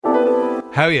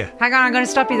How are you? Hang on, I'm going to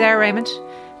stop you there, Raymond.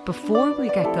 Before we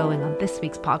get going on this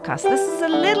week's podcast, this is a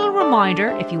little reminder,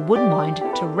 if you wouldn't mind,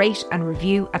 to rate and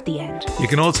review at the end. You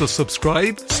can also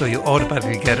subscribe so you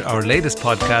automatically get our latest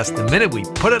podcast the minute we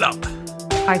put it up.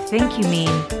 I think you mean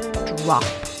drop.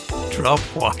 Drop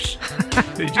what?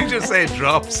 Did you just say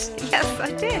drops? Yes,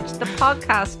 I did. The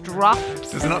podcast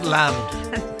drops. Does not land.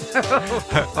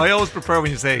 I always prefer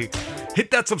when you say,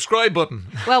 hit that subscribe button.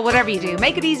 Well, whatever you do,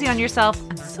 make it easy on yourself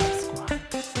and subscribe.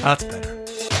 That's better.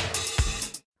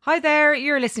 Hi there,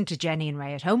 you're listening to Jenny and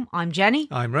Ray at Home. I'm Jenny.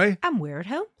 I'm Ray. And we're at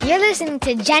home. You're listening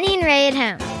to Jenny and Ray at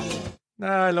Home.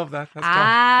 I love that. That's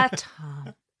At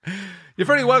Tom. home. You're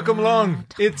very welcome along.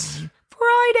 Tom. It's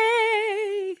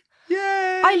Friday.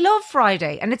 Yay. I love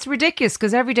Friday, and it's ridiculous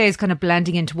because every day is kind of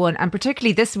blending into one, and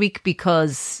particularly this week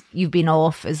because you've been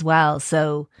off as well.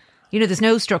 So, there's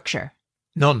no structure.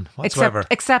 None whatsoever.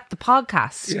 Except the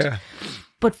podcast. Yeah.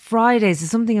 But Fridays,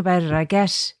 there's something about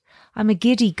it. I'm a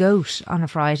giddy goat on a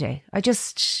Friday.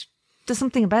 there's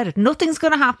something about it. Nothing's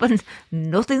going to happen.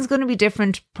 Nothing's going to be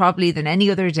different probably than any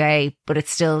other day, but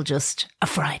it's still just a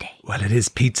Friday. Well, it is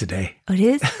pizza day. Oh, it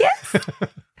is? Yes.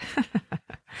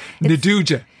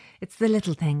 Naduja. It's the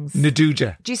little things.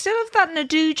 Naduja. Do you still have that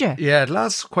Naduja? Yeah, it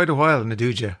lasts quite a while,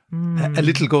 Naduja. A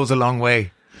little goes a long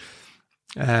way.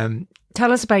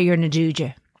 Tell us about your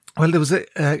Naduja. Well, there was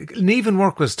Neve in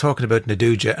work was talking about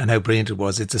Naduja and how brilliant it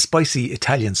was. It's a spicy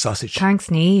Italian sausage.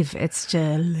 Thanks, Neve. It's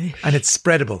delicious. And it's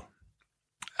spreadable.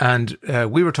 And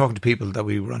we were talking to people that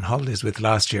we were on holidays with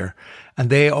last year, and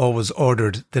they always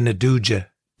ordered the Naduja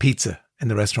pizza in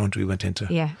the restaurant we went into.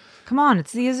 Yeah. Come on,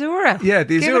 it's the Azura. Yeah,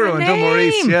 the Give Azura it a in Dunmorris,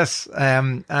 name. yes.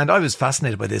 And I was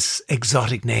fascinated by this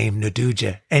exotic name,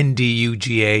 Naduja,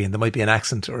 Nduga, and there might be an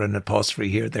accent or an apostrophe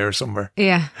here, there somewhere.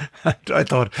 Yeah. And I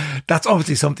thought, that's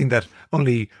obviously something that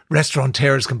only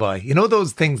restaurateurs can buy. You know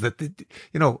those things that,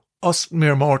 us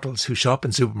mere mortals who shop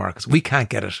in supermarkets, we can't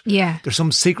get it. Yeah. There's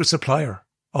some secret supplier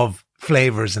of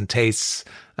flavours and tastes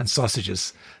and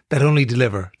sausages that only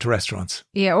deliver to restaurants.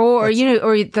 Yeah, or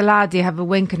the lad, you have a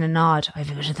wink and a nod. I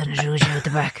have a bit of the Naduja at the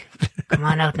back. Come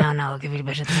on out now, I'll give you a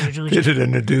bit of the Naduja. Bit of the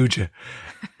Naduja.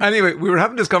 Anyway, we were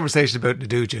having this conversation about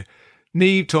Naduja.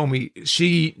 Neve told me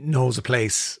she knows a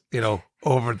place,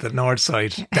 over the north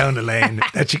side, down the lane,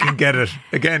 that you can get it,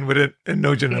 again, with a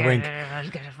nudge and a wink. I'll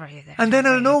get it for you there. And then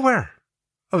out of nowhere,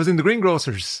 I was in the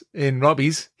greengrocers in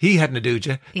Robbie's. He had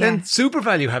Naduja. Yeah. Then Super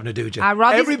Value have Naduja.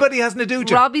 Robbie's- Everybody has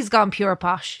Naduja. Robbie's gone pure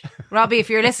posh. Robbie, if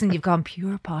you're listening, you've gone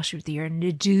pure posh with your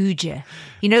Naduja.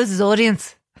 He knows his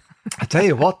audience. I tell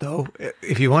you what, though,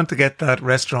 if you want to get that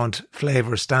restaurant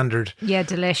flavour standard Yeah,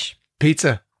 delish.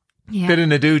 pizza, Yeah. bit of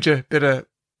Naduja, bit of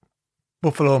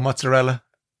buffalo mozzarella,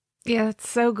 Yeah, it's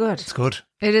so good. it's good.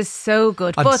 It is so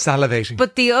good. I'm salivating.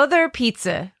 But the other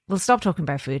pizza, we'll stop talking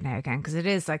about food now again because it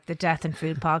is like the death and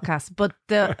food podcast. But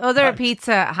the other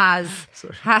pizza has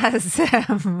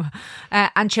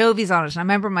anchovies on it. And I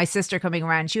remember my sister coming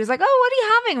around. She was like, "Oh, what are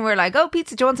you having?" And we're like, "Oh,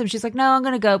 pizza. Do you want some?" She's like, "No, I'm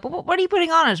going to go." But what are you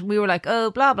putting on it? And we were like,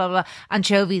 "Oh, blah blah blah,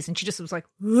 anchovies." And she just was like,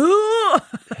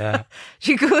 Yeah.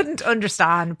 She couldn't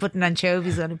understand putting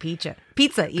anchovies on a pizza.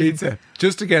 Pizza, even. Pizza.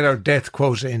 Just to get our death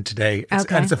quota in today.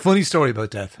 Okay. And it's a funny story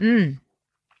about death.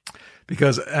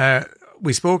 Because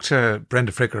we spoke to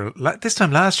Brenda Fricker this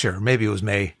time last year. Maybe it was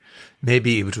May.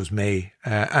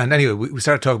 And anyway, we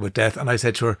started talking about death. And I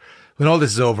said to her, when all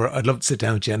this is over, I'd love to sit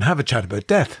down with you and have a chat about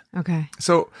death. Okay.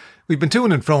 So we've been to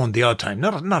and fro the odd time.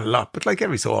 Not a lot, but like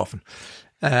every so often.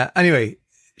 Anyway,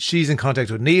 she's in contact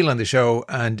with Neil on the show,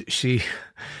 and she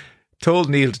told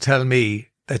Neil to tell me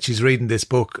that she's reading this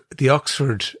book, the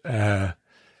Oxford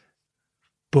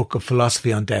Book of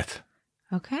Philosophy on Death,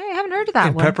 Okay. I haven't heard of that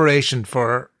in one. preparation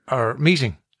for our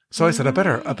meeting. So I said, I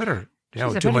better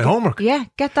Jeez, I do my better homework. Yeah,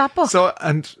 get that book. So,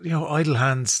 and, idle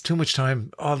hands, too much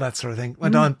time, all that sort of thing.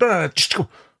 Went on, just go,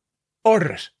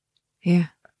 order it. Yeah.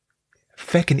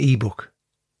 Feckin' ebook.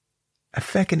 A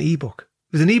feckin' ebook.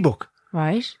 It was an ebook.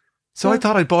 Right. So I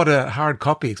thought I bought a hard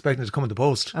copy expecting it to come in the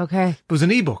post. Okay. It was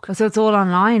an ebook. So it's all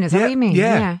online, is that what you mean?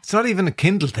 Yeah. It's not even a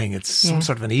Kindle thing. It's some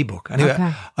sort of an ebook. Anyway,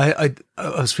 Okay. I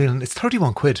was feeling it's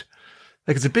 31 quid.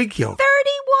 Like it's a big yoke.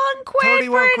 31 quid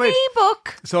 31 for quid. an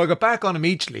ebook. So I got back on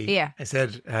immediately. Yeah. I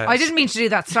said... I didn't mean to do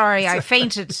that. Sorry. I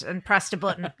fainted and pressed a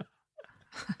button.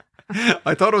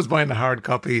 I thought I was buying a hard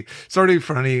copy. Sorry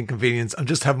for any inconvenience. I'm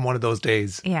just having one of those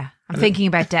days. Yeah. I'm thinking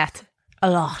about death a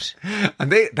lot.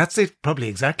 And that's it, probably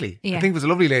exactly. Yeah. I think it was a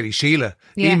lovely lady, Sheila,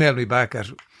 Yeah. emailed me back at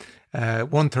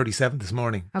 1:37 this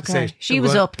morning. to Okay. say, She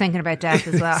was up thinking about death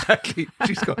as well. Exactly.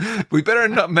 She's going, we better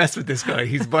not mess with this guy.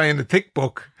 He's buying a thick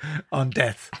book on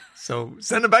death. So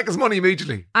send him back his money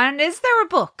immediately. And is there a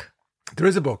book? There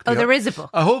is a book. Oh, there is a book.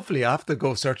 Hopefully, I have to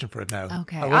go searching for it now.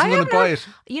 Okay. I wasn't going to buy it.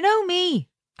 You know me.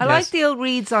 I Yes. like the old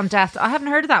reads on death. I haven't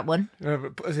heard of that one.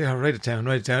 Yeah, write it down.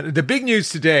 The big news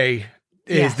today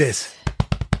is Yes. this.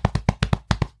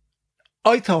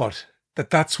 I thought that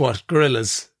that's what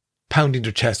gorillas pounding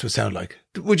their chest would sound like.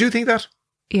 Would you think that?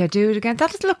 Yeah, do it again.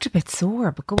 That looked a bit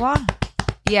sore, but go on.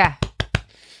 Yeah.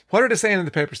 What are they saying in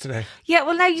the papers today? Yeah,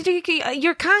 well, now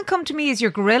you can't come to me as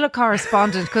your gorilla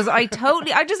correspondent because I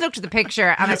just looked at the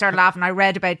picture and I started laughing. I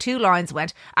read about 2 lines,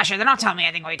 went, sure, they're not telling me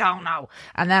anything I don't know.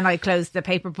 And then I closed the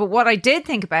paper. But what I did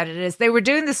think about it is they were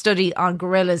doing the study on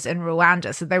gorillas in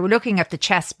Rwanda. So they were looking at the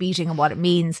chest beating and what it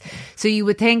means. So you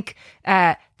would think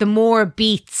the more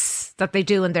beats that they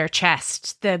do in their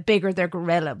chest, the bigger their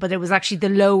gorilla. But it was actually the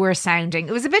lower sounding.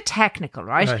 It was a bit technical,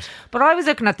 right? But I was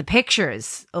looking at the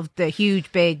pictures of the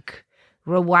huge, big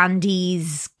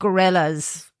Rwandese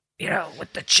gorillas,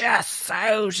 with the chests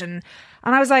out. And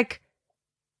I was like,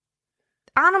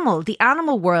 the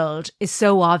animal world is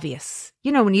so obvious.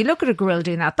 When you look at a gorilla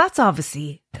doing that, that's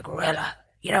obviously the gorilla.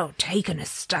 Taking a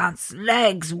stance,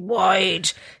 legs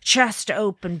wide, chest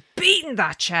open, beating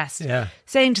that chest. Yeah.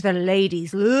 Saying to the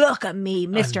ladies, look at me,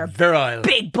 Mr. Virile.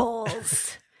 Big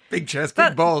Balls. Big chest,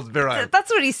 big balls, virile.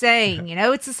 That's what he's saying,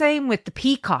 It's the same with the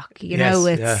peacock,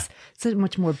 It's so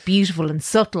much more beautiful and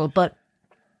subtle, but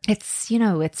it's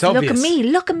look obvious.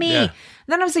 at me. Yeah. And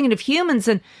then I was thinking of humans,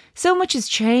 and so much has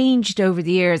changed over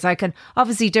the years.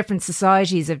 Obviously different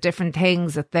societies have different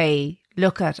things that they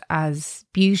look at as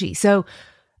beauty. So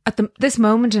at this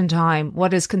moment in time,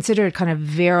 what is considered kind of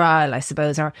virile, I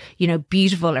suppose, or,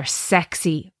 beautiful or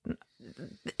sexy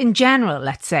in general,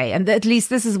 let's say, and at least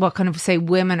this is what kind of, say,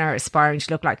 women are aspiring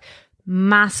to look like.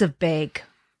 Massive, big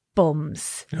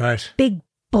bums. Right. Big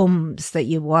bums that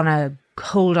you want to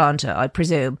hold on to, I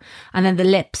presume. And then the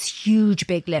lips, huge,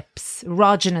 big lips,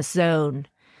 erogenous zone,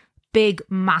 big,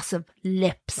 massive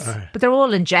lips. Right. But they're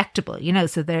all injectable,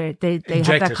 so they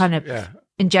have that kind of... Yeah.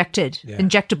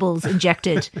 Injectables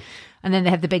injected, and then they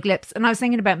have the big lips. And I was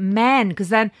thinking about men, because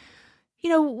then,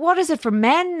 what is it for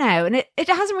men now? And it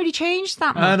hasn't really changed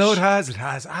that much. No, it has.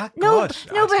 No, God.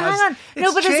 but hang on.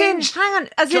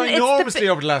 It's ginormously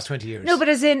over the last 20 years. No, but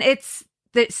as in, it's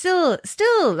still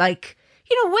like,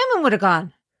 women would have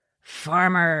gone,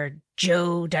 Farmer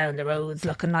Joe down the road's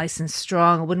looking nice and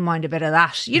strong. I wouldn't mind a bit of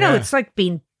that. It's like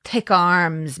being thick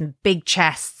arms and big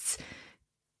chests,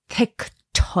 thick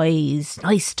toys,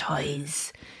 nice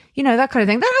toys, that kind of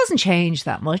thing. That hasn't changed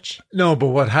that much. No, but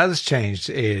what has changed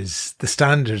is the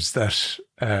standards that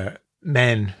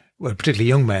men, well, particularly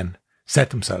young men, set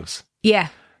themselves. Yeah.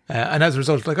 And as a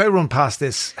result, like I run past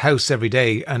this house every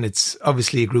day, and it's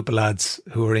obviously a group of lads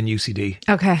who are in UCD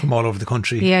from all over the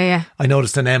country. Yeah. I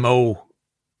noticed an MO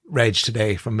reg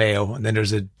today from Mayo, and then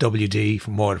there's a WD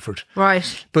from Waterford.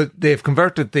 Right. But they've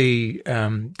converted the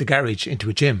garage into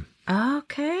a gym.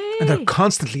 Okay. And they're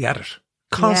constantly at it.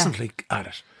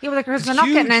 Yeah, but they're not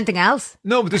getting anything else.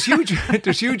 No, but there's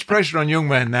huge pressure on young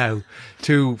men now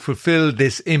to fulfill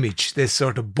this image, this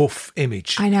sort of buff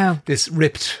image. I know. This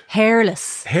ripped,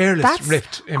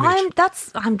 ripped image.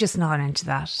 I'm just not into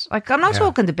that. Like, I'm not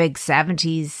talking the big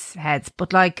 70s heads,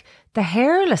 but like the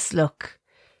hairless look,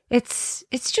 it's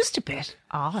just a bit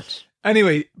odd.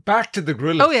 Anyway, back to the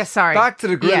gorillas. Oh yeah, sorry. Back to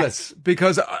the gorillas,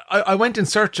 because I went in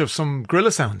search of some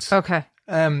gorilla sounds. Okay.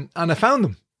 And I found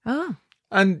them. Oh.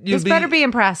 And this better be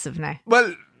impressive now.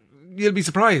 Well, you'll be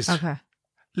surprised. Okay.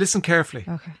 Listen carefully.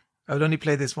 Okay. I'll only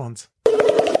play this once. There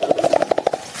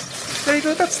you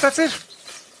go. That's it.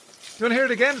 You want to hear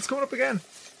it again? It's coming up again.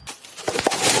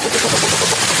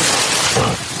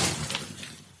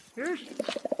 Here.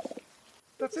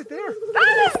 That's it there.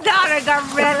 That is not a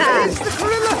gorilla. It's the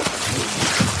gorilla.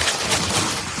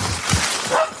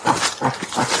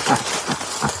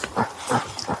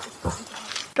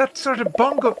 That sort of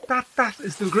bongo, that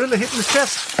is the gorilla hitting his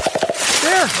chest.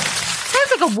 There.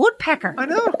 Sounds like a woodpecker. I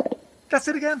know. That's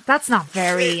it again. That's not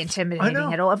very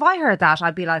intimidating at all. If I heard that,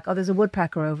 I'd be like, oh, there's a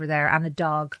woodpecker over there and a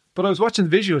dog. But I was watching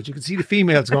the visuals. You could see the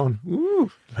females going,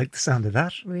 ooh, I like the sound of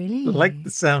that. Really? I like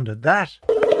the sound of that.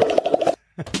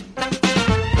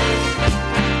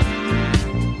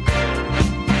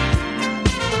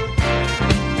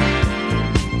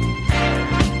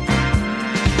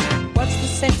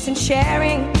 Sense in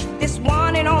sharing this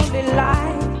one and only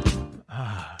life.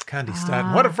 Candy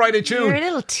Staten. What a Friday tune. You're a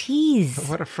little tease.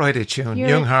 What a Friday tune.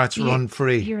 Young Hearts Run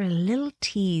Free. You're a little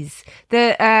tease.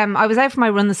 I was out for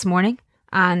my run this morning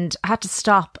and I had to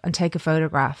stop and take a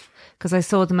photograph because I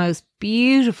saw the most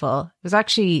beautiful, it was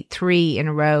actually 3 in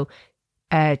a row,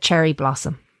 cherry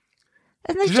blossom.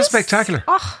 And they're just spectacular.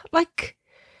 Oh, like,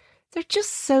 they're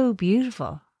just so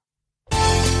beautiful.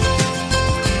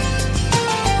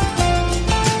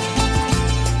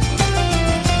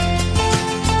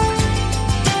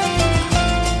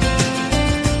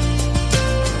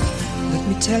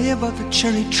 tell you about the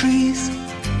cherry trees.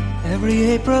 Every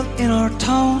April in our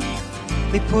town,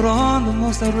 they put on the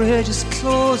most outrageous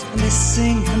clothes and they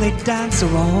sing and they dance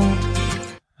around.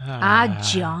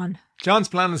 John. John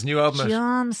Spillana's new album.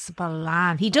 John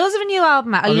Spillane. He does have a new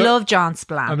album out. I love John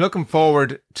Spillane. I'm looking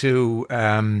forward to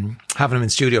having him in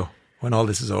studio when all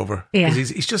this is over. Yeah. 'Cause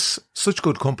he's just such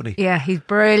good company. Yeah, he's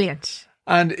brilliant.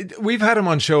 And we've had him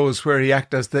on shows where he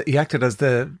acted as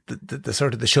the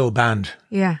sort of the show band.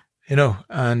 Yeah. You know,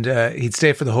 and he'd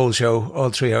stay for the whole show, all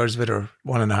 3 hours of it, or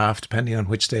 1.5, depending on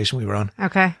which station we were on.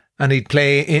 Okay. And he'd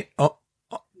play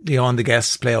on the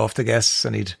guests, play off the guests,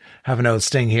 and he'd have an old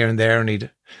sting here and there, and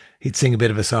he'd sing a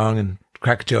bit of a song and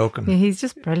crack a joke. And Yeah, he's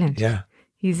just brilliant. yeah,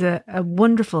 He's a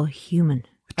wonderful human.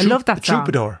 I love that song.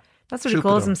 troubadour. That's what he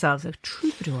calls himself, a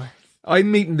troubadour.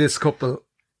 I'm meeting this couple.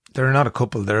 They're not a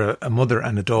couple. They're a mother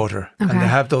and a daughter, and they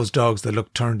have those dogs that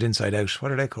look turned inside out. What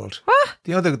are they called? What?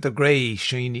 You know, the grey,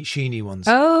 sheeny ones.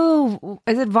 Oh,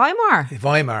 is it Weimar?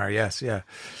 Weimar, yes, yeah.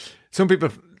 Some people,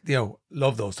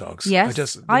 love those dogs. Yes,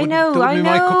 They I wouldn't be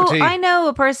my cup of tea. I know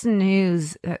a person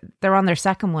who's they're on their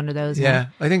second one of those. Yeah,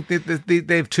 now. I think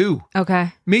they have 2.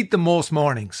 Okay. Meet them most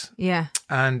mornings, Yeah.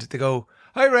 and they go,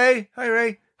 "Hi Ray,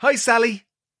 hi Sally."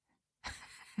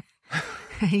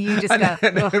 You just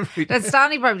And go. every- Then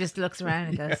Stanley probably just looks around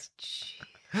and goes,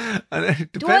 And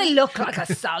it "Do I depends- look like a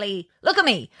Sally? Look at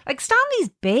me. Like Stanley's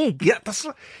big. Yeah, that's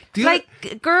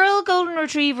Like girl golden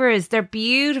retrievers, they're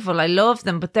beautiful. I love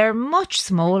them, but they're much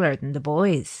smaller than the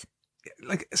boys.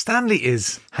 like Stanley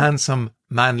is handsome,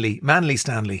 manly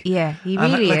Stanley. Yeah, he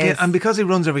really is. And because he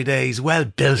runs every day, he's well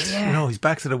built. Yeah. He's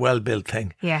back to the well built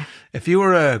thing. Yeah. If you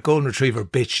were a golden retriever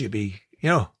bitch,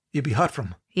 you'd be hot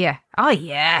from. Yeah. Oh,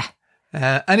 yeah.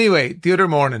 Anyway, the other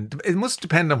morning, it must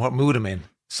depend on what mood I'm in.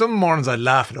 Some mornings I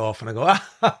laugh it off and I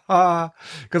go,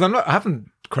 because I haven't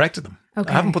corrected them. Okay.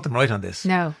 I haven't put them right on this.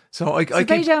 No. So I They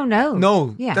keep, don't know.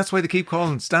 No, Yeah. that's why they keep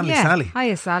calling Stanley Yeah. Sally.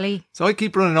 Hiya, Sally. So I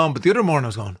keep running on, but the other morning I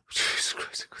was going, Jesus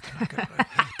Christ,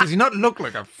 does he not look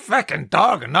like a fucking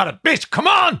dog and not a bitch? Come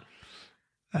on!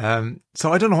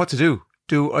 So I don't know what to do.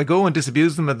 Do I go and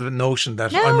disabuse them of the notion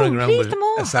that No, I'm running around leave with them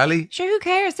all. a Sally? Sure, who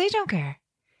cares? They don't care.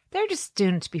 They're just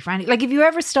doing it to be friendly. Like, if you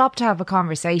ever stop to have a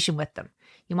conversation with them,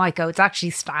 you might go, it's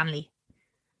actually Stanley.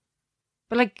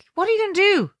 But, like, what are you going to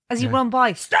do as you run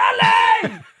by?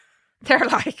 Stanley! They're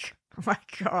like, oh my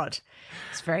God.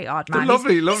 It's very odd, man.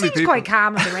 lovely he seems people. quite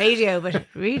calm on the radio, but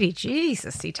really,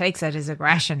 Jesus, he takes out his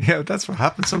aggression. Yeah, that's what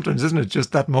happens sometimes, isn't it?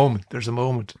 Just that moment. There's a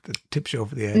moment that tips you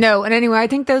over the edge. No, and anyway, I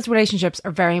think those relationships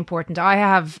are very important. I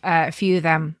have a few of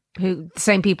them the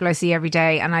same people I see every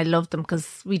day, and I love them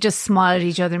because we just smile at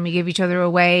each other and we give each other a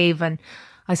wave, and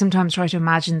I sometimes try to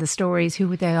imagine the stories,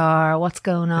 who they are, what's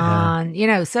going on,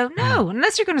 so no,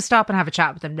 unless you're going to stop and have a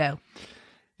chat with them, no.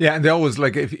 Yeah, and they always,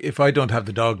 like, if I don't have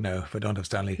the dog now, if I don't have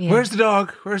Stanley, Yeah. where's the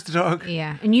dog? Where's the dog?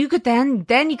 Yeah, and you could then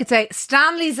you could say,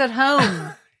 Stanley's at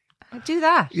home. Do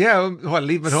that. Yeah, well,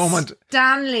 leave him at home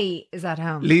Stanley is at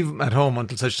home. leave him at home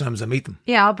until such time as I meet them.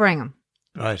 Yeah, I'll bring him.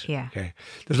 Right. Yeah. Okay.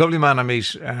 There's a lovely man I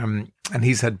meet, and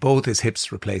he's had both his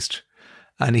hips replaced,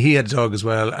 and he had a dog as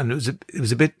well, and it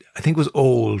was a bit, I think it was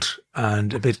old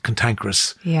and a bit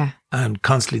cantankerous, Yeah. and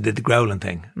constantly did the growling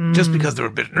thing, just because they were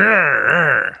a bit.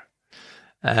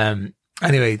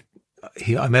 Anyway,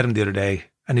 I met him the other day,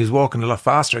 and he was walking a lot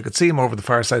faster. I could see him over the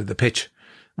far side of the pitch,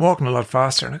 walking a lot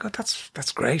faster, and I go,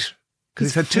 "That's great," because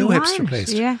he's had 2 hips Fine.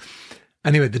 replaced. Yeah.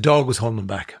 Anyway, the dog was holding him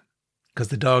back because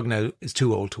the dog now is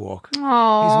too old to walk.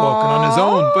 Aww. He's walking on his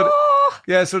own, but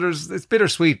yeah, so it's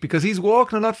bittersweet because he's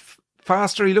walking a lot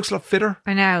faster. He looks a lot fitter.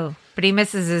 I know, but he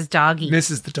misses his doggy.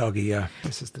 Misses the doggy, yeah.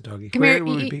 Misses the doggy. Come Where here,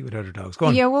 would we be without our dogs? Go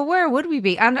on. Yeah, well, where would we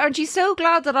be? And aren't you so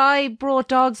glad that I brought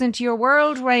dogs into your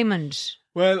world, Raymond?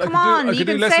 Well, Come I on, could you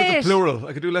do can less say with the it. plural.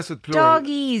 I could do less with plural.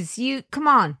 Doggies, you come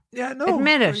on. Yeah, no.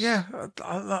 Admit it. Yeah,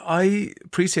 I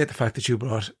appreciate the fact that you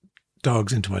brought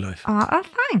dogs into my life. Oh,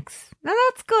 thanks. No,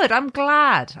 that's good. I'm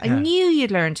glad. I Yeah. knew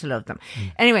you'd learn to love them.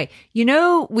 Anyway,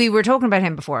 we were talking about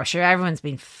him before. Sure, everyone's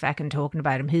been feckin' talking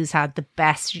about him. Who's had the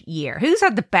best year? Who's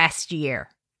had the best year?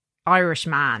 Irish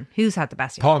man. Who's had the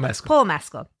best year? Paul Mescal. Paul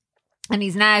Mescal. And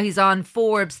he's on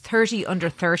Forbes 30 under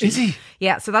 30. Is he?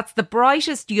 Yeah, so that's the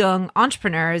brightest young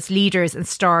entrepreneurs, leaders and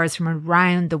stars from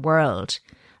around the world.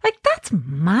 Like, that's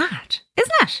mad,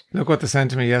 isn't it? Look what they sent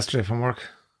to me yesterday from work.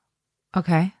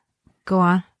 Okay, go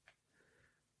on.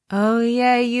 Oh,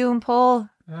 yeah, you and Paul.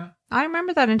 Yeah. I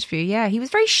remember that interview, yeah. He was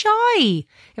very shy,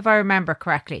 if I remember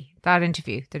correctly, that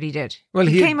interview that he did. Well,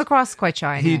 he he came across quite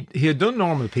shy. anyway. He had done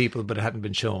Normal People, but it hadn't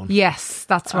been shown. Yes,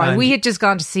 that's right. And- We had just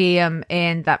gone to see him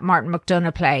in that Martin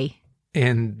McDonagh play.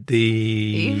 In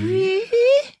the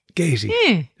Gaiety. Yeah.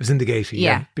 It was in the Gaiety,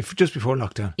 Yeah. just before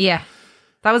lockdown. Yeah.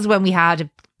 That was when we had a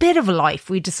bit of a life.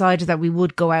 We decided that we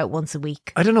would go out once a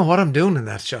week. I don't know what I'm doing in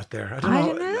that shot there. I don't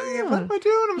know. What am I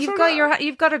doing?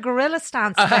 You've got a gorilla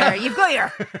stance there. You've got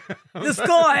your the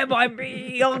sky might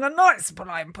be on the nice, but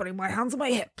I'm putting my hands on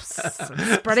my hips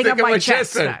and spreading up my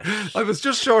chest out. I was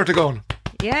just short of going.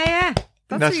 Yeah.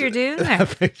 That's what you're doing there.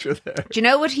 That picture there. Do you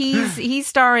know what he's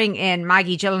starring in?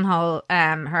 Maggie Gyllenhaal,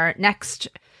 her next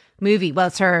movie. Well,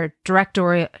 it's her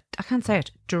directorial. I can't say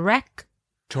it.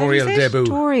 Directorial debut.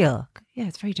 Directorial. Yeah,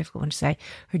 it's a very difficult one to say.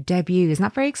 Her debut. Isn't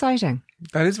that very exciting?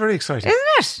 That is very exciting. Isn't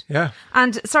it? Yeah.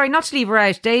 And sorry, not to leave her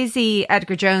out, Daisy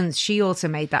Edgar Jones, she also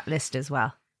made that list as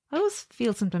well. I always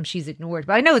feel sometimes she's ignored,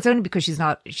 but I know it's only because she's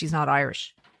not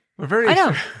Irish. We're very. I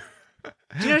know. Do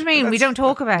you know what I mean? We don't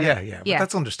talk about it. Yeah. But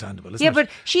that's understandable, isn't it? Yeah, but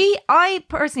I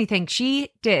personally think she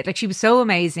did. Like, she was so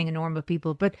amazing in Normal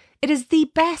People, but it is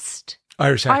the best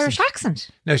Irish accent.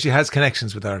 Now, she has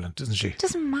connections with Ireland, doesn't she? It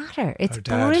doesn't matter. It's Her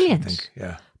dad, brilliant. I think.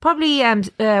 Yeah. Probably,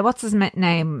 what's his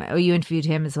name? Oh, you interviewed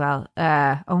him as well.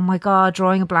 Oh my God,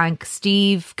 drawing a blank.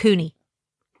 Steve Cooney.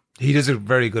 He does a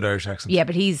very good Irish accent. Yeah,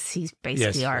 but he's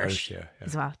basically Irish yeah.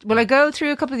 as well. Will I go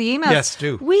through a couple of the emails? Yes,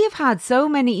 do. We have had so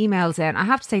many emails in. I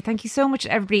have to say thank you so much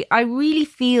to everybody. I really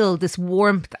feel this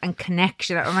warmth and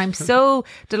connection, and I'm so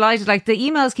delighted. Like, the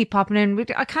emails keep popping in.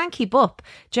 I can't keep up.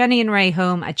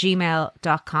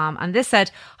 JennyandRayHome@gmail.com. And this said,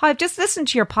 hi, I've just listened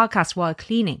to your podcast while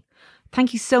cleaning.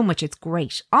 Thank you so much. It's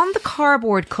great. On the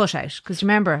cardboard cutout, because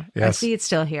remember, yes. I see it's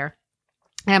still here.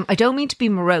 I don't mean to be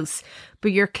morose,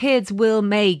 but your kids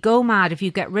may go mad if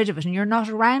you get rid of it and you're not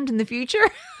around in the future.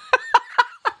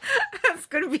 It's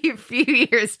going to be a few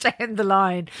years down the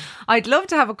line. I'd love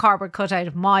to have a cardboard cutout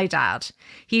of my dad.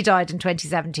 He died in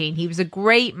 2017. He was a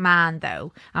great man,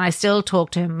 though, and I still talk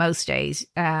to him most days.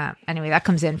 Anyway, that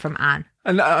comes in from Anne.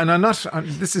 And I'm not.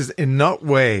 This is in no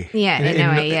way. Yeah,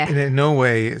 in no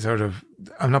way sort of.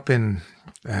 I'm not being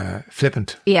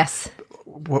flippant. Yes.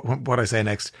 What I say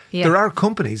next. Yeah. There are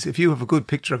companies, if you have a good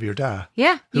picture of your dad,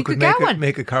 yeah, you could get one.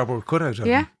 Make a cardboard cutout of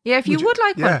him. Yeah, if you would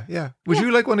like one. Yeah. Would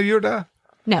you like one of your dad?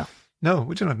 No. No,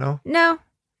 would you not? No.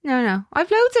 No.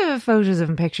 I've loads of photos of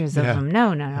him, pictures of him.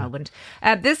 No, I wouldn't.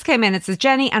 This came in. It says,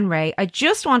 Jenny and Ray, I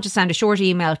just want to send a short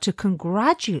email to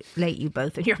congratulate you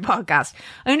both on your podcast.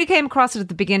 I only came across it at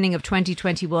the beginning of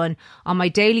 2021 on my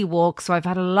daily walk, so I've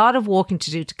had a lot of walking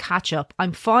to do to catch up.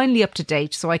 I'm finally up to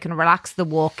date, so I can relax the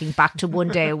walking back to one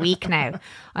day a week now.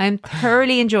 I am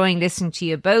thoroughly enjoying listening to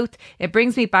you both. It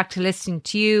brings me back to listening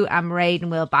to you and Mairead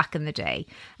and Will back in the day.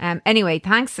 Anyway,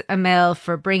 thanks, Emil,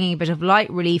 for bringing a bit of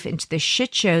light relief into the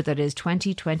shit show that is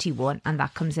 2021, and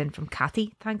that comes in from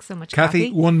Kathy. Thanks so much,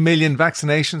 Kathy. 1 million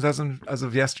vaccinations as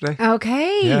of yesterday.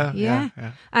 Okay, yeah.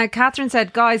 Catherine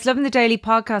said, guys, loving the daily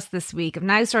podcast this week. I've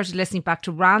now started listening back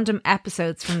to random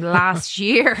episodes from last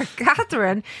year.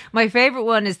 Catherine, my favourite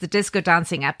one is the disco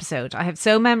dancing episode. I have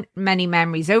so many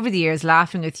memories over the years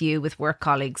laughing with you, with work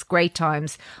colleagues. Great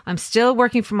times. I'm still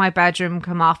working from my bedroom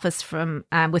come office from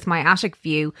with my attic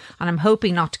view, and I'm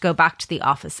hoping not to go back to the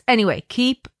office. Anyway,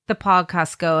 keep the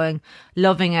podcast going,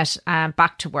 loving it,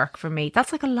 back to work for me.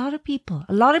 That's like a lot of people.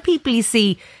 You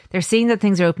see, they're seeing that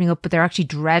things are opening up, but they're actually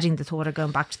dreading the thought of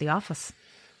going back to the office.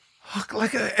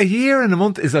 Like a year and a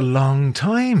month is a long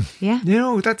time. Yeah. You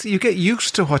know, you get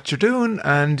used to what you're doing,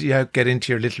 and you get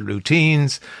into your little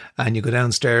routines, and you go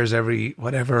downstairs every,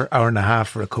 hour and a half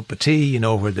for a cup of tea. You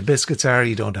know where the biscuits are.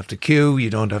 You don't have to queue. You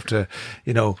don't have to,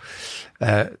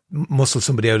 muscle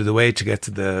somebody out of the way to get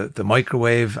to the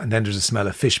microwave, and then there's a smell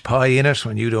of fish pie in it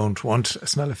when you don't want a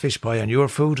smell of fish pie on your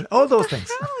food. All those things.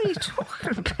 What are you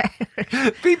talking about?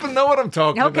 People know what I'm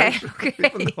talking Okay. about.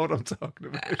 People know what I'm talking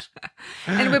about.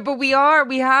 Anyway, but we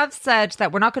have said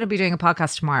that we're not going to be doing a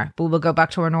podcast tomorrow, but we'll go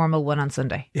back to our normal one on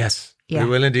Sunday. Yes, yeah. We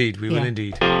will indeed. We will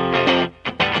indeed.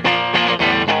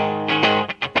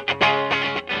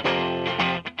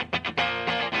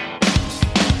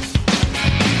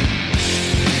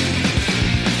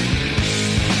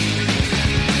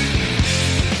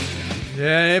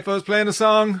 Yeah, if I was playing a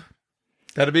song,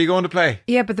 that'd be going to play.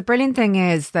 Yeah, but the brilliant thing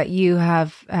is that you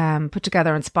have put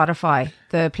together on Spotify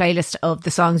the playlist of the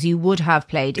songs you would have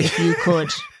played if you could.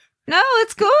 No,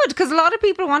 it's good, because a lot of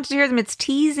people wanted to hear them. It's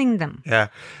teasing them. Yeah.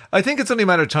 I think it's only a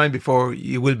matter of time before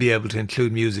you will be able to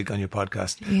include music on your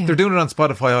podcast. Yeah. They're doing it on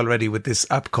Spotify already with this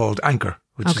app called Anchor,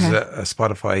 which is a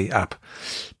Spotify app.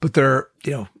 But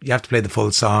you have to play the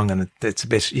full song, and it's a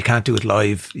bit, you can't do it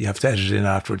live. You have to edit it in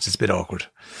afterwards. It's a bit awkward.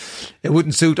 It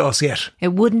wouldn't suit us yet.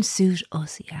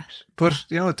 But,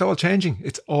 it's all changing.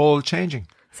 It's all changing.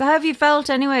 So how have you felt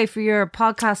anyway for your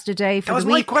podcast today for that was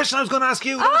the week? my question I was going to ask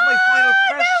you. That was my final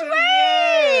question. No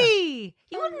way!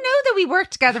 You wouldn't know that we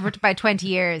worked together for about 20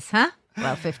 years, huh?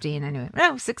 Well, 15 anyway.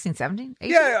 No, 16, 17,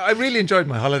 18. Yeah, I really enjoyed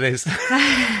my holidays.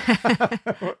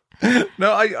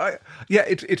 No,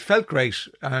 it felt great,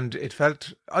 and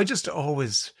I just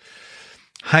always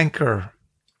hanker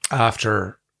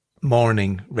after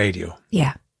morning radio.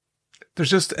 Yeah. There's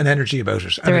just an energy about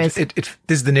it. There and is. This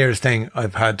is the nearest thing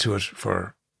I've had to it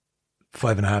for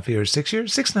 5.5 years, 6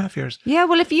 years, 6.5 years. Yeah,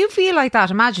 well, if you feel like that,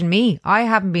 imagine me. I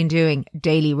haven't been doing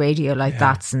daily radio like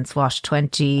that since,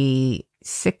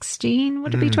 2016?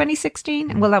 Would it be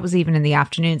 2016? Well, that was even in the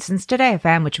afternoon. Since Today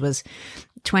FM, which was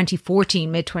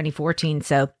 2014, mid-2014.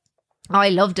 So I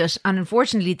loved it. And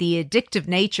unfortunately, the addictive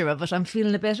nature of it, I'm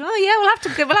feeling a bit, we'll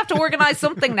have to organise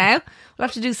something now. We'll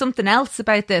have to do something else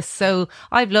about this. So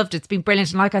I've loved it. It's been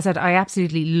brilliant. And like I said, I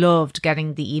absolutely loved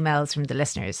getting the emails from the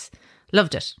listeners.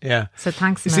 Loved it. Yeah. So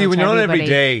thanks. You see, when you're on every everybody.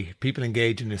 day, people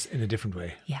engage in this in a different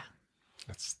way. Yeah.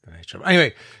 That's the nature of it.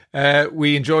 Anyway,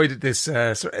 we enjoyed this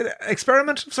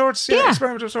experiment of sorts. Yeah,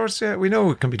 experiment of sorts. Yeah, we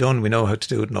know it can be done. We know how to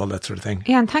do it and all that sort of thing.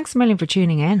 Yeah, and thanks a million for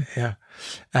tuning in. Yeah.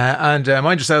 And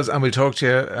mind yourselves, and we'll talk to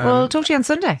you. We'll talk to you on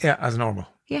Sunday. Yeah, as normal.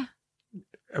 Yeah.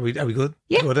 Are we good?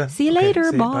 Yeah. Good, See you later.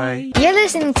 See you, Bye. You're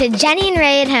listening to Jenny and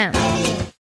Ray at Home.